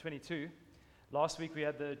22. Last week we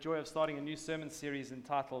had the joy of starting a new sermon series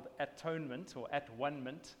entitled AT-ONE-MENT or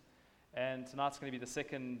AT-ONE-MENT, and tonight's going to be the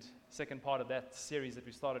second part of that series that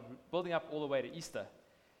we started building up all the way to Easter,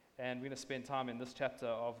 and we're going to spend time in this chapter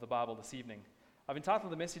of the Bible this evening. I've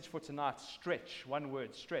entitled the message for tonight, Stretch, one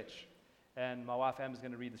word, stretch, and my wife Am is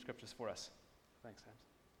going to read the scriptures for us. Thanks, Am.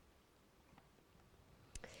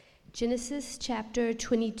 Genesis chapter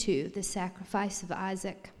 22, the sacrifice of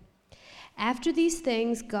Isaac. After these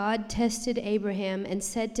things, God tested Abraham and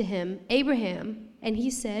said to him, "Abraham," and he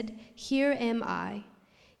said, "Here am I."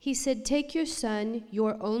 He said, "Take your son,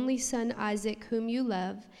 your only son Isaac, whom you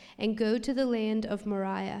love, and go to the land of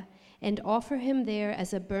Moriah, and offer him there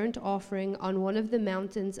as a burnt offering on one of the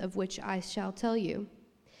mountains of which I shall tell you."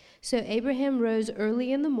 So Abraham rose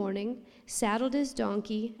early in the morning, saddled his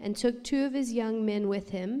donkey, and took 2 of his young men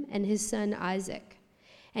with him, and his son Isaac.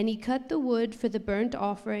 And he cut the wood for the burnt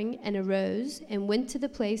offering, and arose, and went to the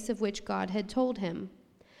place of which God had told him.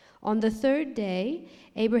 On the 3rd day,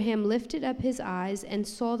 Abraham lifted up his eyes and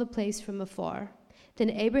saw the place from afar. Then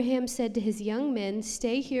Abraham said to his young men,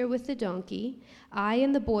 "Stay here with the donkey. I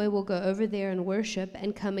and the boy will go over there and worship,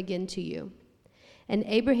 and come again to you." And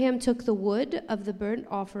Abraham took the wood of the burnt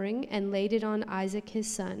offering and laid it on Isaac his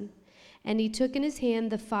son. And he took in his hand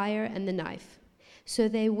the fire and the knife. So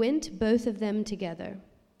they went both of them together.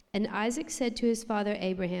 And Isaac said to his father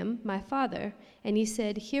Abraham, "My father." And he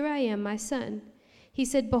said, "Here I am, my son." He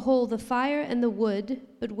said, "Behold, the fire and the wood,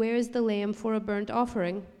 but where is the lamb for a burnt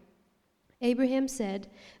offering?" Abraham said,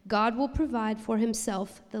 "God will provide for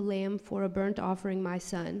himself the lamb for a burnt offering, my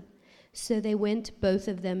son." So they went both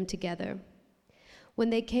of them together. When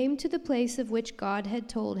they came to the place of which God had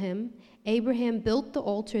told him, Abraham built the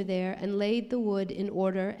altar there and laid the wood in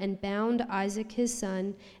order and bound Isaac his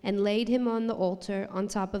son and laid him on the altar on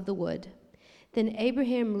top of the wood. Then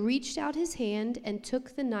Abraham reached out his hand and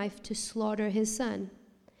took the knife to slaughter his son.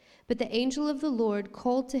 But the angel of the Lord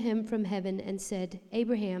called to him from heaven and said,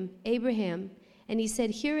 "Abraham, Abraham." And he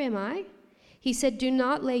said, "Here am I." He said, "Do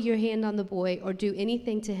not lay your hand on the boy or do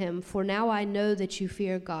anything to him, for now I know that you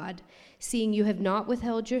fear God, seeing you have not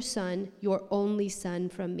withheld your son, your only son,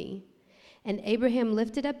 from me." And Abraham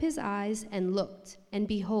lifted up his eyes and looked, and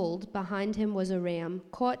behold, behind him was a ram,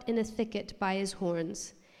 caught in a thicket by his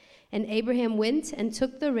horns. And Abraham went and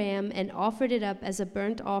took the ram and offered it up as a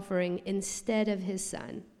burnt offering instead of his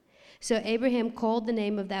son. So Abraham called the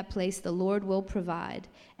name of that place, "The Lord will provide."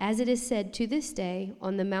 As it is said to this day,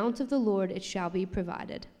 "On the mount of the Lord it shall be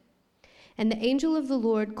provided." And the angel of the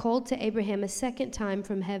Lord called to Abraham a second time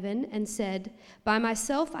from heaven and said, "By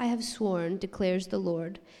myself I have sworn, declares the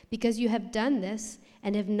Lord, because you have done this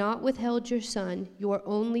and have not withheld your son, your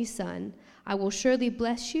only son, I will surely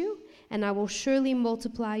bless you, and I will surely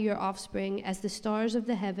multiply your offspring as the stars of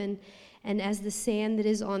the heaven and as the sand that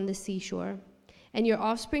is on the seashore. And your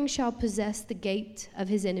offspring shall possess the gate of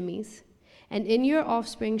his enemies. And in your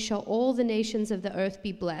offspring shall all the nations of the earth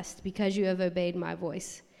be blessed, because you have obeyed my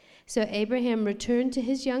voice." So Abraham returned to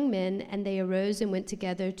his young men, and they arose and went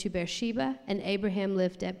together to Beersheba, and Abraham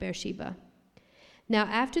lived at Beersheba. Now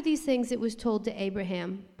after these things it was told to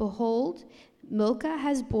Abraham, "Behold, Milcah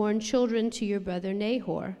has borne children to your brother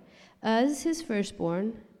Nahor, Uz his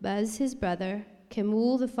firstborn, Buz his brother,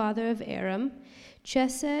 Kemuel the father of Aram,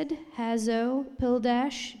 Chesed, Hazo,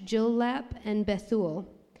 Pildash, Jillap, and Bethuel.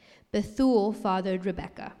 Bethuel fathered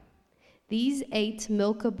Rebekah. These 8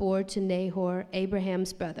 Milcah bore to Nahor,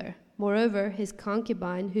 Abraham's brother. Moreover, his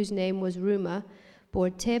concubine, whose name was Rumah, bore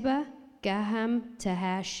Tebah, Gaham,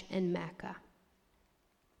 Tahash, and Makkah.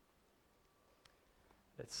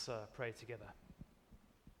 Let's pray together.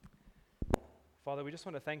 Father, we just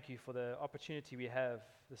want to thank you for the opportunity we have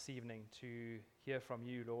this evening to hear from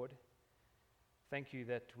you, Lord. Thank you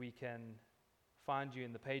that we can find you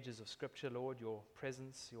in the pages of Scripture, Lord, your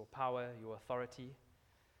presence, your power, your authority.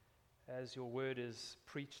 As your word is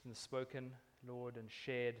preached and spoken, Lord, and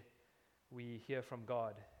shared, we hear from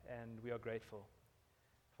God, and we are grateful.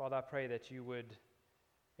 Father, I pray that you would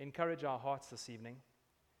encourage our hearts this evening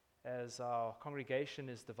as our congregation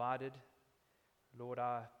is divided. Lord,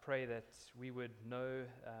 I pray that we would know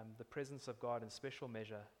the presence of God in special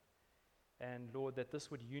measure, and Lord, that this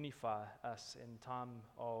would unify us in time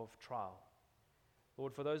of trial.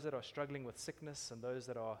 Lord, for those that are struggling with sickness and those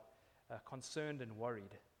that are concerned and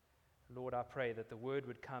worried, Lord, I pray that the word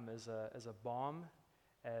would come as a balm,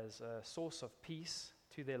 as a source of peace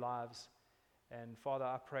to their lives. And Father,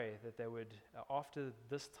 I pray that they would, after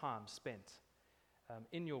this time spent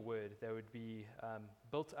in your word, they would be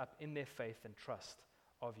built up in their faith and trust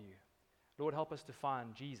of you. Lord, help us to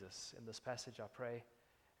find Jesus in this passage, I pray.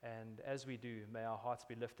 And as we do, may our hearts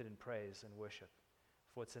be lifted in praise and worship.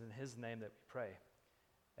 For it's in his name that we pray.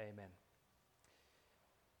 Amen.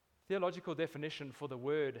 Theological definition for the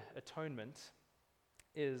word atonement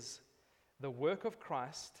is the work of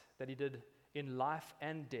Christ that he did in life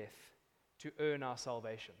and death to earn our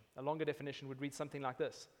salvation. A longer definition would read something like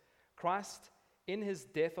this: Christ, in his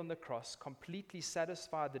death on the cross, completely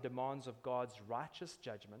satisfied the demands of God's righteous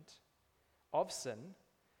judgment of sin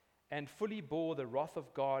and fully bore the wrath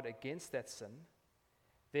of God against that sin.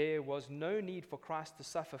 There was no need for Christ to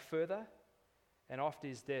suffer further, and after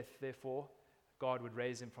his death, therefore, God would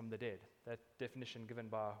raise him from the dead. That definition given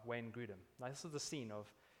by Wayne Grudem. Now, this is the scene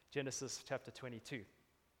of Genesis chapter 22.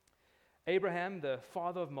 Abraham, the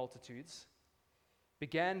father of multitudes,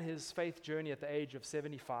 began his faith journey at the age of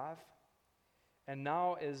 75, and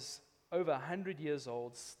now is over 100 years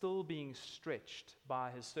old, still being stretched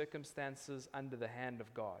by his circumstances under the hand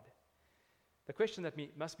of God. The question that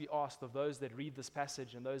must be asked of those that read this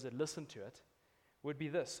passage and those that listen to it would be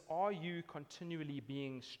this: are you continually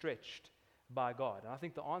being stretched by God? And I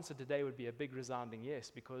think the answer today would be a big resounding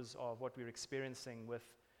yes, because of what we're experiencing with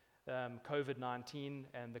COVID-19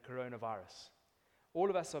 and the coronavirus. All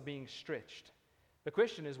of us are being stretched. The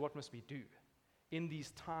question is, what must we do in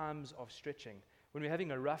these times of stretching? When we're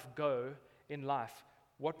having a rough go in life,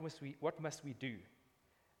 what must we do?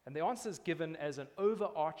 And the answer is given as an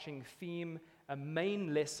overarching theme, a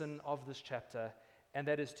main lesson of this chapter, and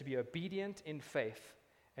that is to be obedient in faith.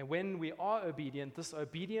 And when we are obedient, this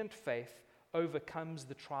obedient faith overcomes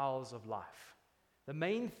the trials of life. The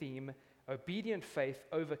main theme, obedient faith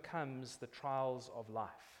overcomes the trials of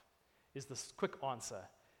life, is this quick answer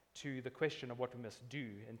to the question of what we must do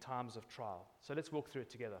in times of trial. So let's walk through it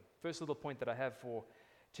together. First little point that I have for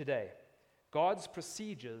today: God's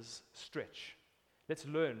procedures stretch. Let's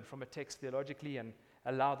learn from a text theologically and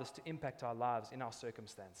allow this to impact our lives in our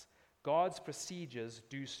circumstance. God's procedures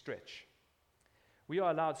do stretch. We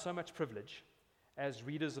are allowed so much privilege as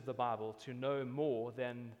readers of the Bible to know more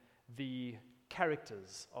than the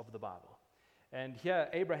characters of the Bible. And here,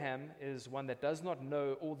 Abraham is one that does not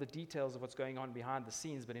know all the details of what's going on behind the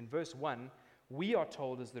scenes, but in verse 1, we are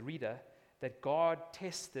told as the reader that God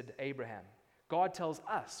tested Abraham. God tells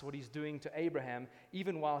us what he's doing to Abraham,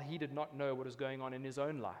 even while he did not know what was going on in his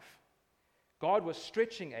own life. God was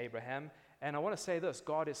stretching Abraham, and I want to say this: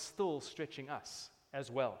 God is still stretching us as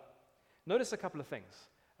well. Notice a couple of things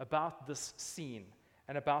about this scene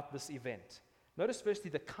and about this event. Notice firstly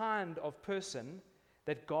the kind of person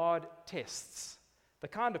that God tests, the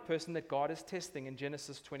kind of person that God is testing in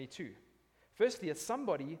Genesis 22. Firstly, it's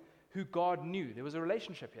somebody who God knew. There was a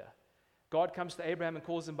relationship here. God comes to Abraham and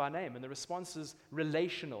calls him by name, and the response is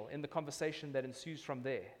relational in the conversation that ensues from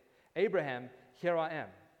there. Abraham, here I am.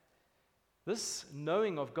 This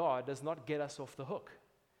knowing of God does not get us off the hook.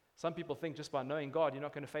 Some people think just by knowing God, you're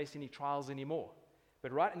not going to face any trials anymore.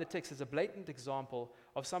 But right in the text is a blatant example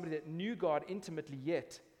of somebody that knew God intimately,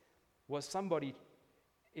 yet was somebody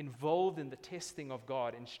involved in the testing of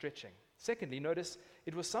God in stretching. Secondly, notice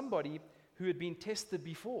it was somebody who had been tested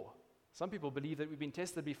before. Some people believe that we've been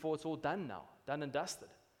tested before, it's all done now, done and dusted.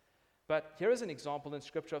 But here is an example in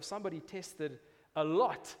Scripture of somebody tested a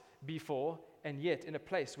lot before, and yet in a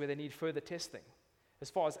place where they need further testing. As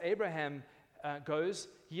far as Abraham goes,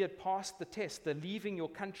 he had passed the test, the leaving your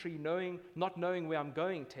country not knowing where I'm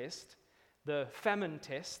going test, the famine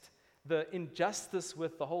test, the injustice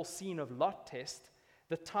with the whole scene of Lot test,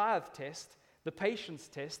 the tithe test, the patience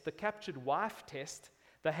test, the captured wife test,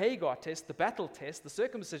 the Hagar test, the battle test, the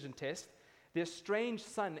circumcision test, the estranged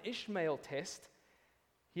son Ishmael test.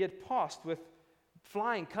 He had passed with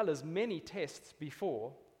flying colors many tests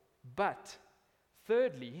before, but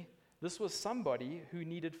thirdly, this was somebody who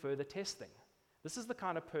needed further testing. This is the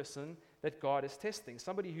kind of person that God is testing.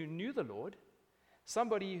 Somebody who knew the Lord,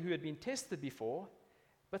 somebody who had been tested before,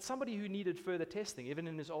 but somebody who needed further testing, even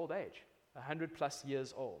in his old age, 100 plus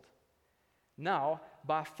years old. Now,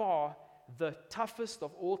 by far, the toughest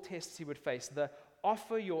of all tests he would face, the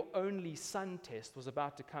offer your only son test, was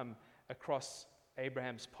about to come across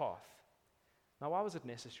Abraham's path. Now, why was it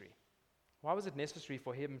necessary? Why was it necessary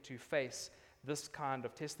for him to face this kind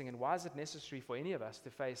of testing? And why is it necessary for any of us to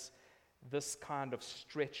face this kind of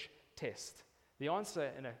stretch test? The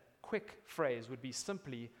answer in a quick phrase would be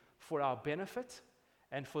simply for our benefit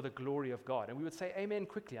and for the glory of God. And we would say amen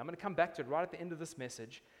quickly. I'm going to come back to it right at the end of this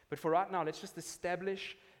message. But for right now, let's just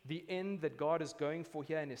establish the end that God is going for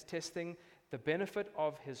here in his testing, the benefit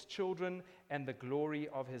of his children and the glory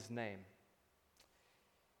of his name.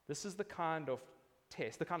 This is the kind of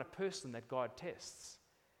test, the kind of person that God tests.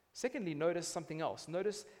 Secondly, notice something else.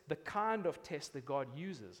 Notice the kind of test that God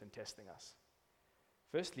uses in testing us.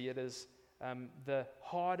 Firstly, it is the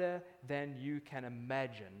harder than you can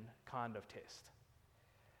imagine kind of test.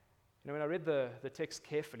 When I read the text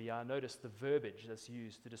carefully, I noticed the verbiage that's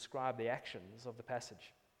used to describe the actions of the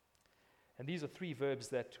passage. And these are three verbs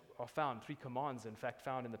that are found, three commands, in fact,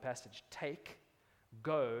 found in the passage: take,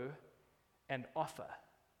 go, and offer.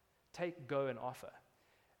 Take, go, and offer.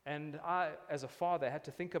 And I, as a father, had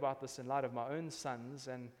to think about this in light of my own sons,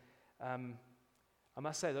 and I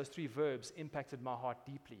must say those three verbs impacted my heart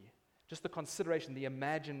deeply. Just the consideration, the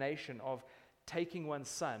imagination of taking one's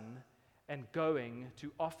son and going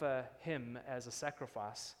to offer him as a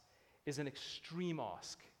sacrifice is an extreme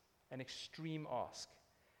ask, an extreme ask.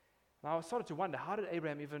 Now I started to wonder, how did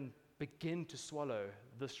Abraham even begin to swallow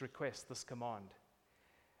this request, this command?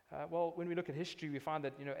 Well, when we look at history, we find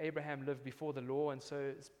that Abraham lived before the law, and so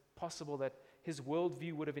it's possible that his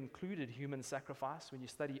worldview would have included human sacrifice. When you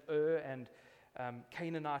study and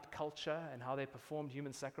Canaanite culture and how they performed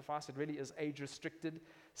human sacrifice, it really is age-restricted,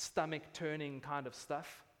 stomach-turning kind of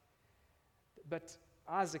stuff. But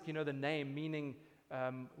Isaac, the name meaning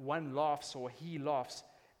one laughs or he laughs.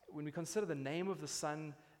 When we consider the name of the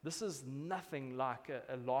son, this is nothing like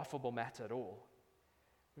a laughable matter at all.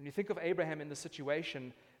 When you think of Abraham in the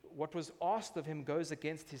situation, what was asked of him goes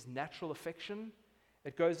against his natural affection.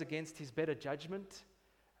 It goes against his better judgment.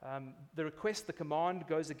 The request, the command,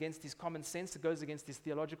 goes against his common sense. It goes against his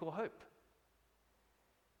theological hope.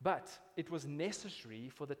 But it was necessary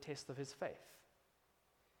for the test of his faith.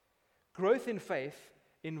 Growth in faith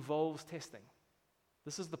involves testing.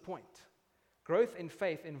 This is the point. Growth in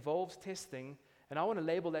faith involves testing, and I want to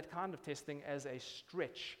label that kind of testing as a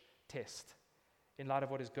stretch test in light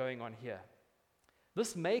of what is going on here.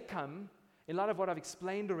 This may come, in light of what I've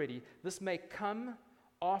explained already, this may come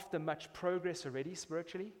after much progress already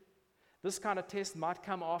spiritually. This kind of test might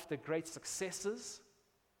come after great successes,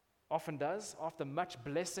 often does, after much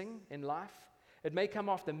blessing in life. It may come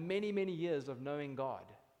after many, many years of knowing God.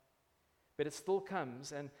 But it still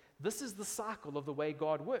comes, and this is the cycle of the way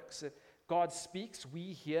God works. God speaks,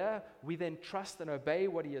 we hear, we then trust and obey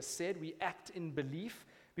what He has said. We act in belief,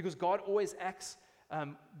 because God always acts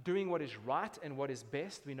doing what is right and what is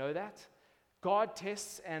best. We know that. God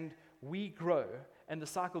tests and we grow, and the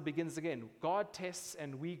cycle begins again. God tests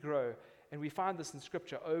and we grow, and we find this in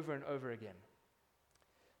Scripture over and over again.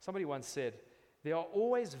 Somebody once said, there are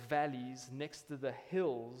always valleys next to the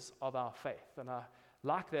hills of our faith. And I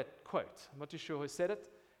like that quote. I'm not too sure who said it,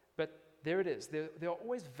 but there it is. There are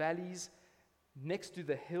always valleys next to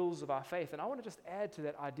the hills of our faith. And I want to just add to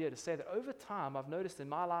that idea to say that over time, I've noticed in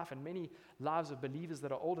my life and many lives of believers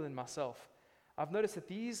that are older than myself, I've noticed that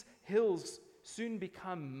these hills soon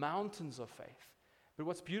become mountains of faith. But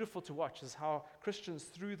what's beautiful to watch is how Christians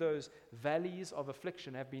through those valleys of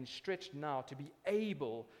affliction have been stretched now to be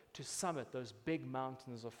able to summit those big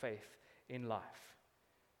mountains of faith in life.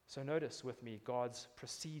 So notice with me God's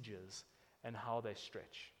procedures and how they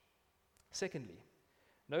stretch. Secondly,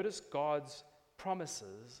 notice God's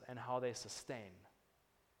promises and how they sustain.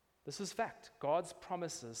 This is fact. God's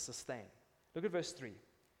promises sustain. Look at verse 3.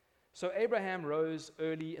 So Abraham rose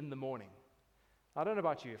early in the morning. I don't know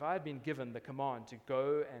about you. If I had been given the command to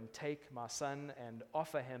go and take my son and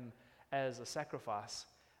offer him as a sacrifice,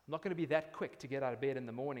 I'm not going to be that quick to get out of bed in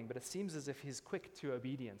the morning, but it seems as if he's quick to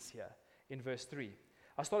obedience here in verse 3.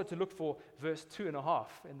 I started to look for verse 2.5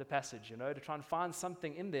 in the passage, to try and find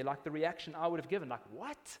something in there, like the reaction I would have given. Like,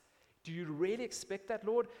 what? Do you really expect that,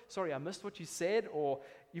 Lord? Sorry, I missed what you said, or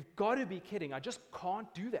you've got to be kidding. I just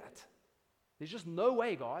can't do that. There's just no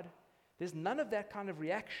way, God. There's none of that kind of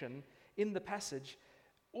reaction in the passage.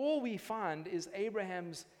 All we find is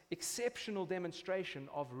Abraham's exceptional demonstration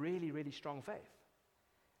of really, really strong faith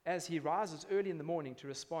as he rises early in the morning to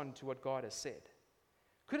respond to what God has said.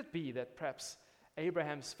 Could it be that perhaps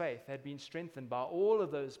Abraham's faith had been strengthened by all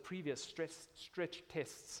of those previous stretch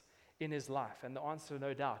tests in his life? And the answer,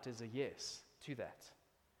 no doubt, is a yes to that.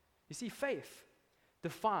 You see, faith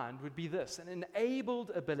defined would be this: an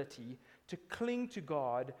enabled ability to cling to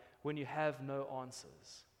God when you have no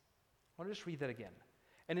answers. I want to just read that again.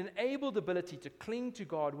 An enabled ability to cling to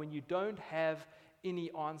God when you don't have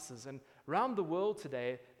any answers. And around the world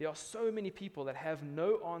today, there are so many people that have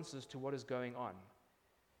no answers to what is going on.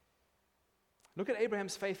 Look at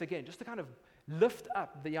Abraham's faith again, just to kind of lift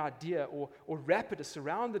up the idea or wrap it,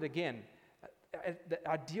 surround it again. The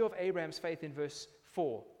idea of Abraham's faith in verse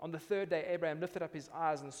 4. On the third day, Abraham lifted up his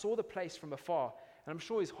eyes and saw the place from afar. And I'm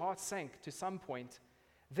sure his heart sank to some point.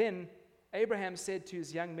 Then Abraham said to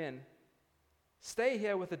his young men, "Stay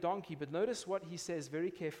here with the donkey," but notice what he says very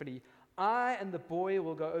carefully. "I and the boy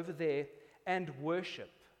will go over there and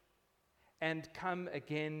worship and come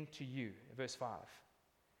again to you." Verse 5.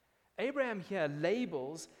 Abraham here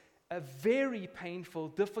labels a very painful,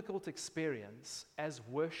 difficult experience as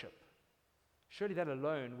worship. Surely that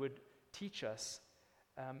alone would teach us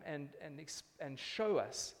and show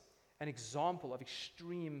us an example of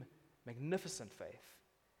extreme, magnificent faith.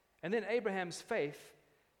 And then Abraham's faith,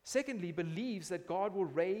 secondly, believes that God will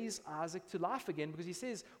raise Isaac to life again, because he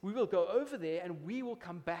says, we will go over there and we will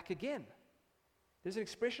come back again. There's an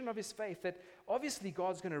expression of his faith that obviously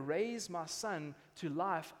God's going to raise my son to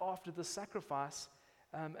life after the sacrifice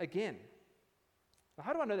again. Now,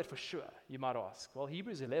 how do I know that for sure, you might ask? Well,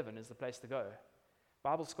 Hebrews 11 is the place to go.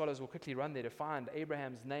 Bible scholars will quickly run there to find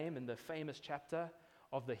Abraham's name in the famous chapter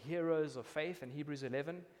of the heroes of faith in Hebrews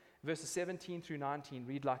 11. Verses 17 through 19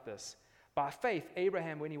 read like this. By faith,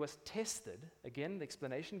 Abraham, when he was tested, again, the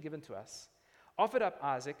explanation given to us, offered up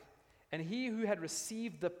Isaac, and he who had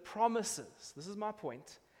received the promises, this is my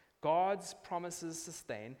point, God's promises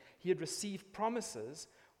sustain, he had received promises,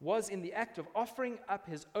 was in the act of offering up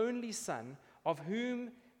his only son, of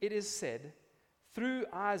whom it is said, through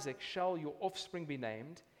Isaac shall your offspring be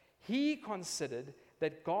named. He considered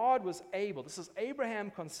that God was able, this is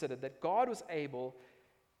Abraham considered, that God was able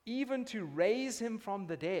even to raise him from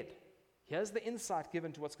the dead. Here's the insight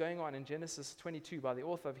given to what's going on in Genesis 22 by the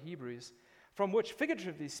author of Hebrews, from which,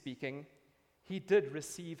 figuratively speaking, he did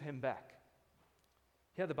receive him back.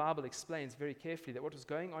 Here the Bible explains very carefully that what was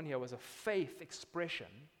going on here was a faith expression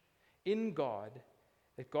in God,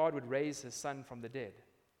 that God would raise his son from the dead.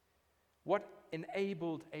 What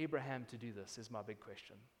enabled Abraham to do this is my big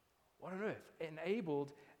question. What on earth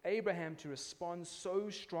enabled Abraham to respond so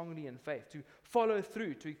strongly in faith, to follow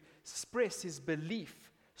through, to express his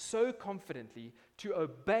belief so confidently, to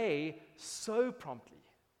obey so promptly?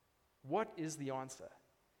 What is the answer?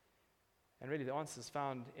 And really the answer is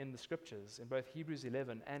found in the scriptures, in both Hebrews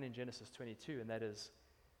 11 and in Genesis 22, and that is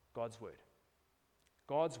God's word.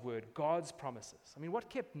 God's word, God's promises. I mean, what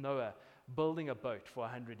kept Noah building a boat for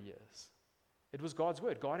 100 years? It was God's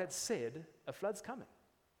word. God had said a flood's coming.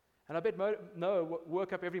 And I bet Noah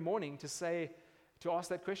woke up every morning to ask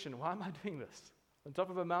that question, why am I doing this on top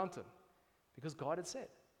of a mountain? Because God had said,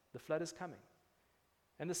 the flood is coming.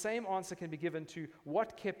 And the same answer can be given to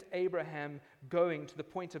what kept Abraham going to the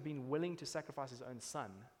point of being willing to sacrifice his own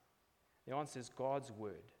son. The answer is God's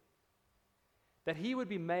word. That he would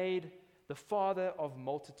be made the father of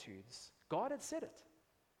multitudes. God had said it.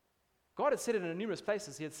 God had said it in numerous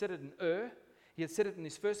places. He had said it in Ur. He had said it in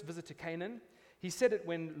his first visit to Canaan. He said it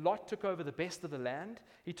when Lot took over the best of the land.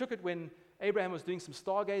 He took it when Abraham was doing some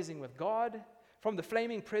stargazing with God. From the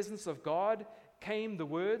flaming presence of God came the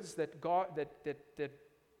words that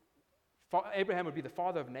Abraham would be the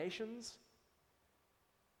father of nations.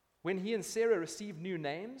 When he and Sarah received new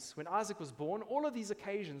names, when Isaac was born, all of these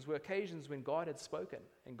occasions were occasions when God had spoken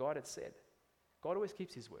and God had said. God always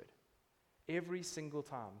keeps his word. Every single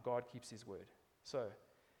time, God keeps his word. So,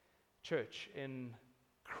 church, in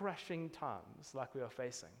crushing times like we are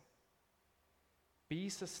facing, be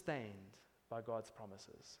sustained by God's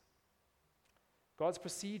promises. God's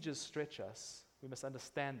procedures stretch us. We must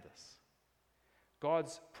understand this.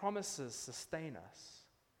 God's promises sustain us.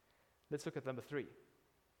 Let's look at number 3.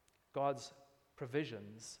 God's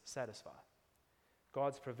provisions satisfy.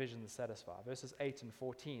 God's provisions satisfy. Verses 8 and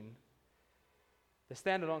 14, they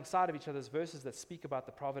stand alongside of each other as verses that speak about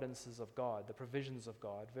the providences of God, the provisions of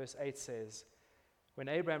God. Verse 8 says, when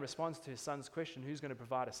Abraham responds to his son's question, who's going to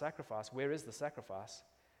provide a sacrifice? Where is the sacrifice?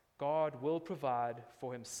 God will provide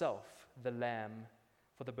for himself the lamb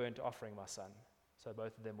for the burnt offering, my son. So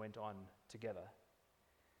both of them went on together.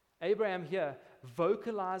 Abraham here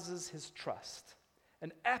vocalizes his trust,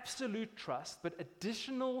 an absolute trust, but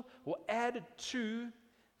additional or added to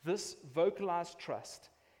this vocalized trust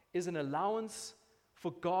is an allowance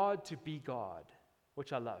for God to be God,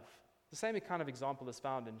 which I love. The same kind of example is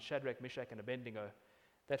found in Shadrach, Meshach, and Abednego,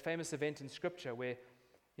 that famous event in Scripture where,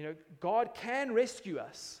 God can rescue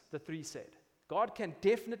us, the 3 said. God can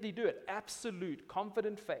definitely do it, absolute,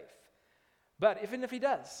 confident faith. But even if he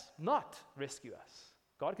does not rescue us,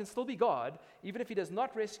 God can still be God. Even if he does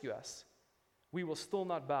not rescue us, we will still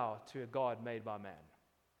not bow to a God made by man.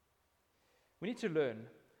 We need to learn,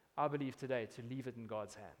 I believe today, to leave it in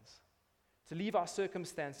God's hands, to leave our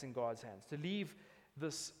circumstance in God's hands, to leave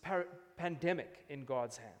this pandemic in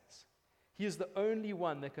God's hands. He is the only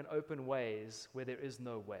one that can open ways where there is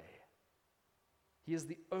no way. He is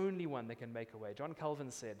the only one that can make a way. John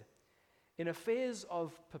Calvin said, in affairs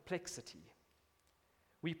of perplexity,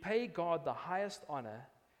 we pay God the highest honor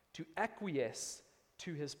to acquiesce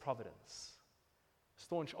to his providence.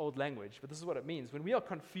 Staunch old language, but this is what it means. When we are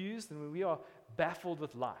confused and when we are baffled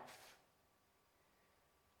with life,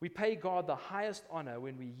 We pay God the highest honor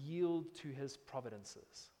when we yield to his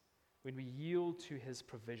providences, when we yield to his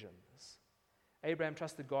provisions. Abraham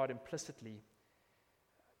trusted God implicitly,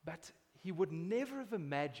 but he would never have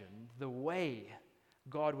imagined the way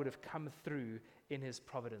God would have come through in his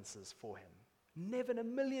providences for him. Never in a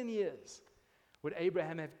million years would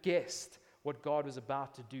Abraham have guessed what God was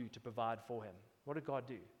about to do to provide for him. What did God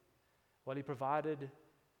do? Well, he provided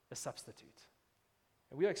a substitute.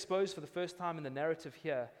 And we are exposed for the first time in the narrative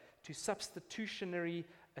here to substitutionary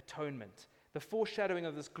atonement, the foreshadowing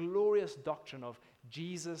of this glorious doctrine of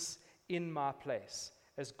Jesus in my place,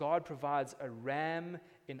 as God provides a ram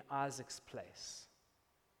in Isaac's place.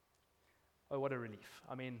 Oh, what a relief.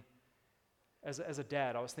 I mean, as a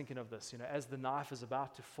dad, I was thinking of this, as the knife is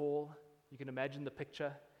about to fall, you can imagine the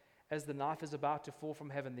picture. As the knife is about to fall from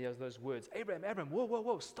heaven, there's those words, Abraham,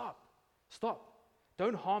 whoa, stop.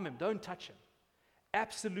 Don't harm him, don't touch him.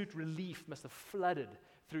 Absolute relief must have flooded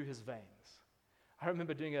through his veins. I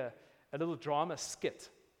remember doing a little drama skit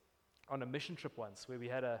on a mission trip once where we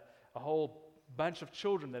had a whole bunch of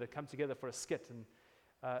children that had come together for a skit. And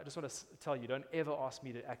I just want to tell you, don't ever ask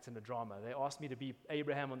me to act in a drama. They asked me to be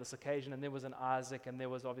Abraham on this occasion, and there was an Isaac, and there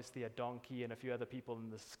was obviously a donkey and a few other people in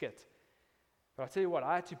the skit. But I'll tell you what,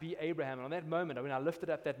 I had to be Abraham, and on that moment, when I lifted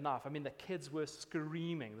up that knife, the kids were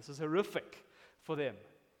screaming. This is horrific for them.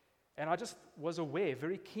 And I just was aware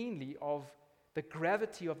very keenly of the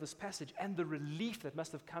gravity of this passage and the relief that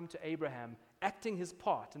must have come to Abraham acting his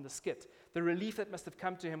part in the skit. The relief that must have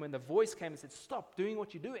come to him when the voice came and said, stop doing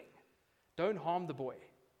what you're doing. Don't harm the boy.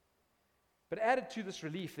 But added to this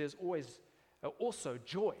relief, there's always also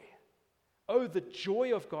joy. Oh, the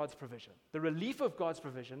joy of God's provision, the relief of God's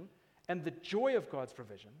provision, and the joy of God's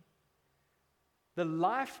provision. The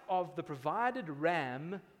life of the provided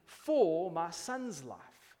ram for my son's life.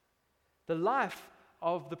 The life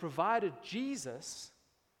of the provided Jesus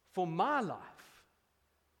for my life.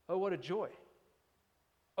 Oh, what a joy.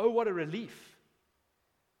 Oh, what a relief.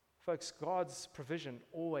 Folks, God's provision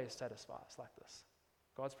always satisfies like this.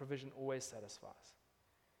 God's provision always satisfies.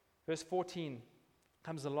 Verse 14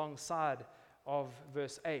 comes alongside of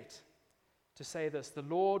verse 8 to say this, the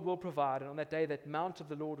Lord will provide, and on that day that mount of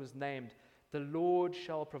the Lord was named, the Lord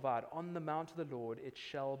shall provide. On the mount of the Lord it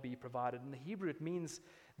shall be provided. In the Hebrew it means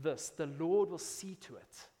this, the Lord will see to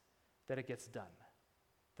it that it gets done.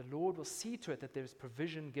 The Lord will see to it that there is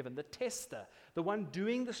provision given. The tester, the one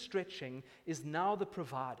doing the stretching, is now the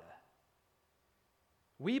provider.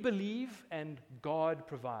 We believe and God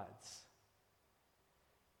provides.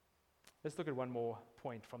 Let's look at one more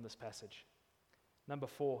point from this passage. Number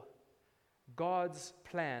 4, God's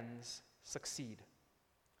plans succeed.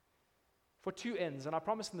 For two ends, and I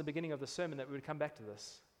promised in the beginning of the sermon that we would come back to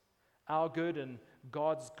this. Our good and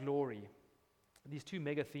God's glory. These two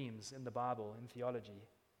mega themes in the Bible, in theology.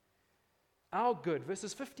 Our good,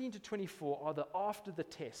 verses 15 to 24, are the after the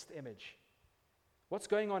test image. What's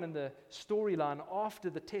going on in the storyline after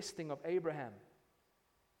the testing of Abraham?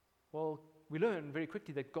 Well, we learn very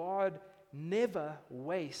quickly that God never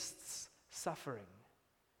wastes suffering.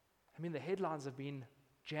 The headlines have been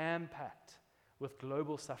jam-packed with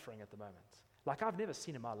global suffering at the moment. Like I've never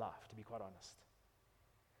seen in my life, to be quite honest.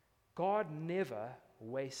 God never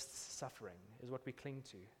wastes suffering, is what we cling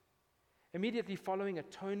to. Immediately following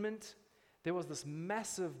atonement, there was this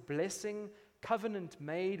massive blessing, covenant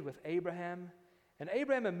made with Abraham, and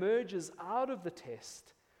Abraham emerges out of the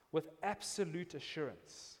test with absolute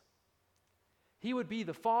assurance. He would be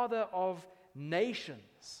the father of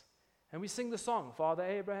nations. And we sing the song, Father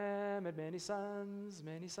Abraham had many sons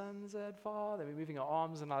had father. We're moving our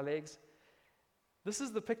arms and our legs. This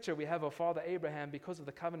is the picture we have of Father Abraham because of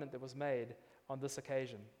the covenant that was made on this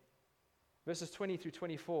occasion. Verses 20 through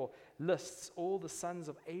 24 lists all the sons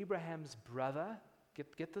of Abraham's brother.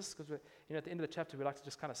 Get this? Because at the end of the chapter, we like to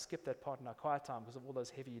just kind of skip that part in our quiet time because of all those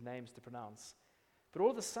heavy names to pronounce. But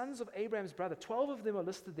all the sons of Abraham's brother, 12 of them are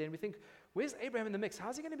listed there, and we think, where's Abraham in the mix?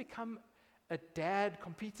 How's he going to become a dad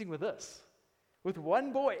competing with us? With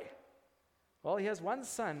one boy? Well, he has one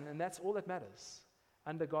son, and that's all that matters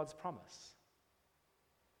under God's promise.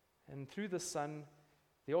 And through this son,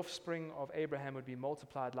 the offspring of Abraham would be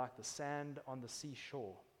multiplied like the sand on the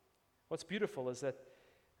seashore. What's beautiful is that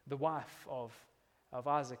the wife of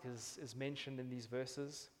Isaac is mentioned in these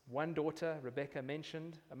verses. One daughter, Rebekah,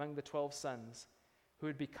 mentioned among the 12 sons, who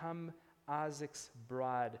would become Isaac's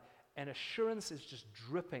bride. And assurance is just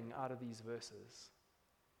dripping out of these verses,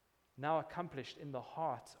 now accomplished in the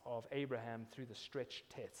heart of Abraham through the stretch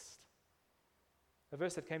test. A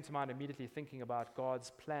verse that came to mind immediately thinking about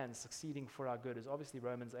God's plan succeeding for our good is obviously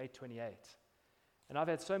Romans 8:28. And I've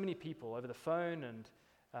had so many people over the phone and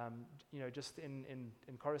just in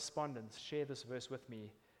correspondence, share this verse with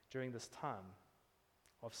me during this time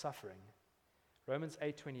of suffering. Romans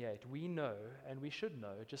 8:28, we know, and we should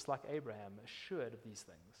know, just like Abraham, assured of these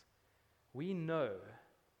things. We know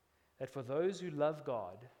that for those who love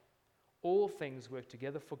God, all things work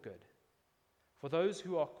together for good, for those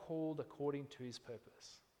who are called according to his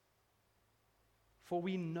purpose. For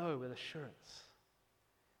we know with assurance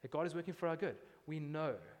that God is working for our good. We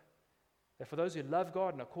know that for those who love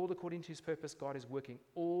God and are called according to his purpose, God is working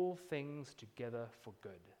all things together for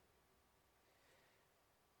good.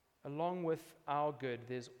 Along with our good,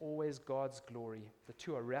 there's always God's glory. The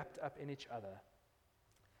two are wrapped up in each other.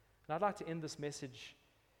 And I'd like to end this message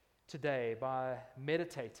today by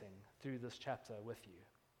meditating through this chapter with you.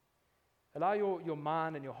 Allow your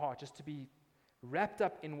mind and your heart just to be wrapped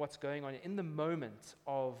up in what's going on in the moment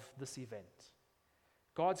of this event.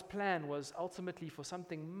 God's plan was ultimately for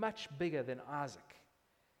something much bigger than Isaac.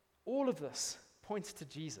 All of this points to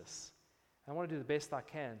Jesus. I want to do the best I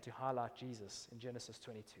can to highlight Jesus in Genesis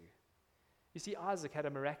 22. You see, Isaac had a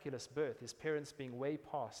miraculous birth, his parents being way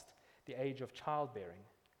past the age of childbearing.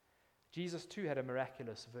 Jesus too had a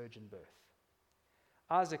miraculous virgin birth.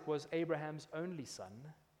 Isaac was Abraham's only son.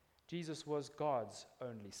 Jesus was God's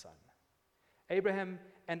only son. Abraham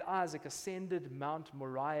and Isaac ascended Mount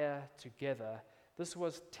Moriah together. This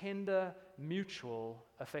was tender, mutual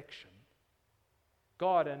affection.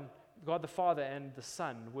 God the Father and the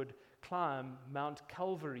Son would climb Mount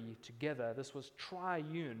Calvary together. This was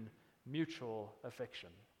triune mutual affection.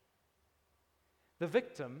 The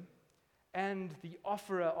victim and the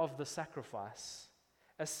offerer of the sacrifice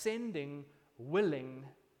ascending, willing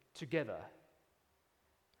together.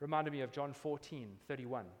 Reminded me of John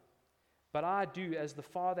 14:31. But I do as the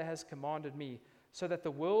Father has commanded me, so that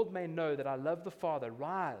the world may know that I love the Father.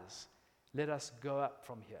 Rise, let us go up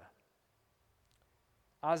from here.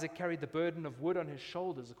 Isaac carried the burden of wood on his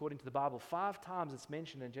shoulders, according to the Bible. 5 times it's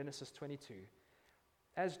mentioned in Genesis 22.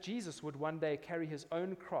 As Jesus would one day carry his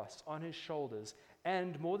own cross on his shoulders,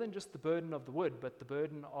 and more than just the burden of the wood, but the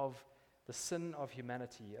burden of the sin of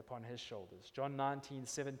humanity upon his shoulders. John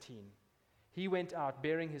 19:17. He went out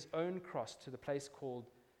bearing his own cross to the place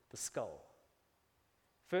called the skull.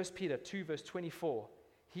 1 Peter 2 verse 24.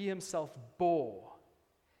 He himself bore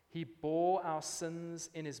our sins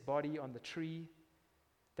in his body on the tree,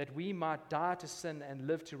 that we might die to sin and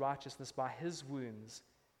live to righteousness. By his wounds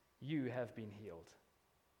you have been healed.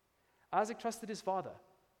 Isaac trusted his father.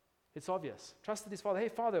 It's obvious. Trusted his father. Hey,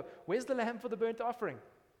 Father, where's the lamb for the burnt offering?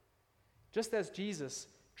 Just as Jesus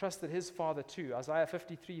trusted his father too. Isaiah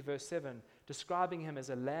 53 verse 7, describing him as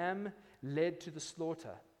a lamb led to the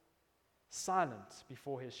slaughter, silent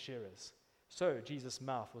before his shearers. So Jesus'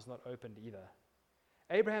 mouth was not opened either.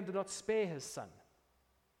 Abraham did not spare his son.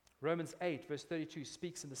 Romans 8 verse 32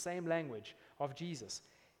 speaks in the same language of Jesus.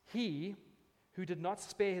 He who did not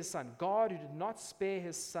spare his son, God who did not spare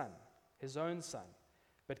his son, his own son,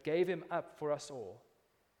 but gave him up for us all,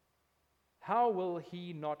 how will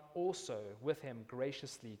he not also with him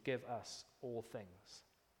graciously give us all things?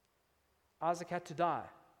 Isaac had to die.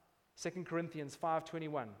 2 Corinthians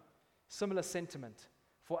 5:21, similar sentiment.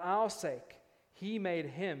 For our sake, he made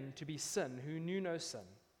him to be sin who knew no sin,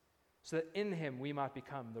 so that in him we might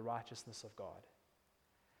become the righteousness of God.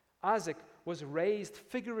 Isaac was raised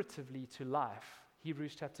figuratively to life,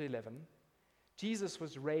 Hebrews chapter 11. Jesus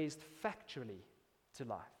was raised factually to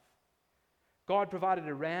life. God provided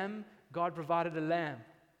a ram, God provided a lamb.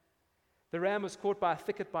 The ram was caught by a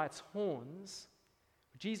thicket by its horns.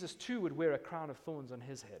 Jesus too would wear a crown of thorns on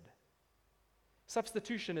his head.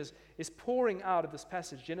 Substitution is pouring out of this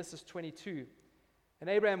passage, Genesis 22. And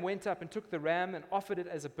Abraham went up and took the ram and offered it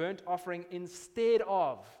as a burnt offering instead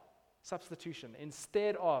of, substitution,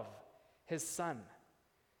 instead of his son.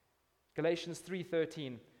 Galatians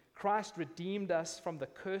 3:13, Christ redeemed us from the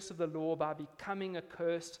curse of the law by becoming a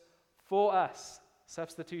curse for us.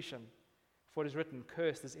 Substitution. For it is written,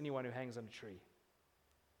 cursed is anyone who hangs on a tree.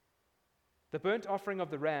 The burnt offering of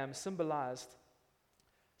the ram symbolized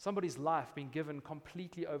somebody's life being given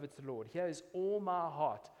completely over to the Lord. Here is all my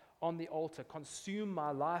heart on the altar. Consume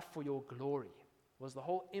my life for your glory, was the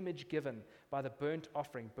whole image given by the burnt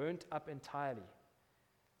offering, burnt up entirely.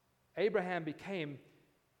 Abraham became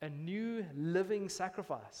a new living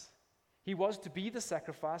sacrifice. He was to be the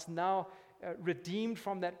sacrifice, now redeemed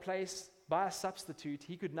from that place by a substitute.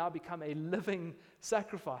 He could now become a living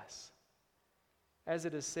sacrifice. As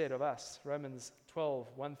it is said of us, Romans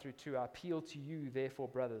 12:1-2, I appeal to you, therefore,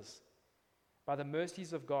 brothers, by the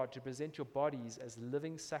mercies of God, to present your bodies as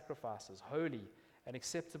living sacrifices, holy and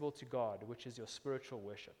acceptable to God, which is your spiritual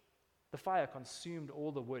worship. The fire consumed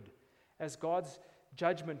all the wood. As God's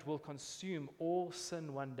judgment will consume all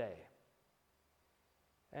sin one day.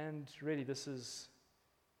 And really, this is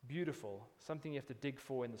beautiful, something you have to dig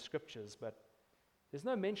for in the scriptures, but there's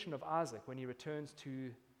no mention of Isaac when he returns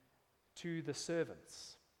to the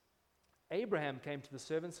servants. Abraham came to the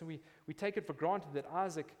servants, and we take it for granted that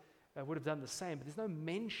Isaac would have done the same, but there's no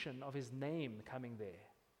mention of his name coming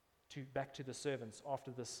there, back to the servants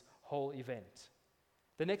after this whole event.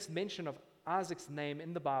 The next mention of Isaac's name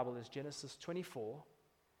in the Bible is Genesis 24,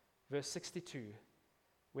 verse 62,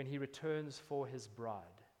 when he returns for his bride,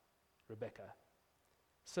 Rebekah.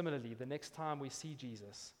 Similarly, the next time we see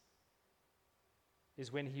Jesus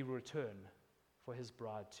is when he will return for his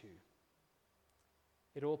bride too.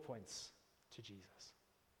 It all points to Jesus.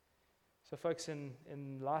 So folks, in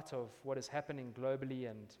light of what is happening globally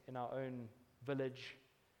and in our own village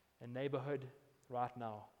and neighborhood right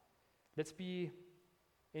now, let's be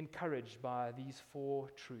encouraged by these 4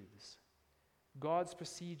 truths. God's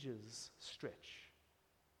procedures stretch.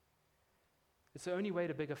 It's the only way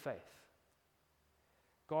to bigger faith.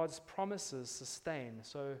 God's promises sustain,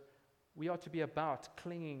 so we are to be about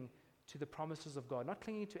clinging to the promises of God, not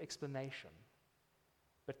clinging to explanation,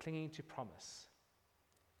 but clinging to promise.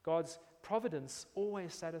 God's providence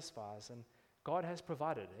always satisfies, and God has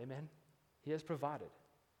provided, amen? He has provided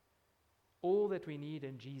all that we need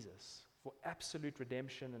in Jesus for absolute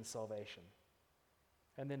redemption and salvation.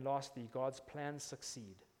 And then lastly, God's plans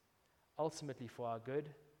succeed, ultimately for our good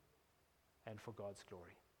and for God's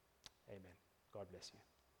glory. Amen. God bless you.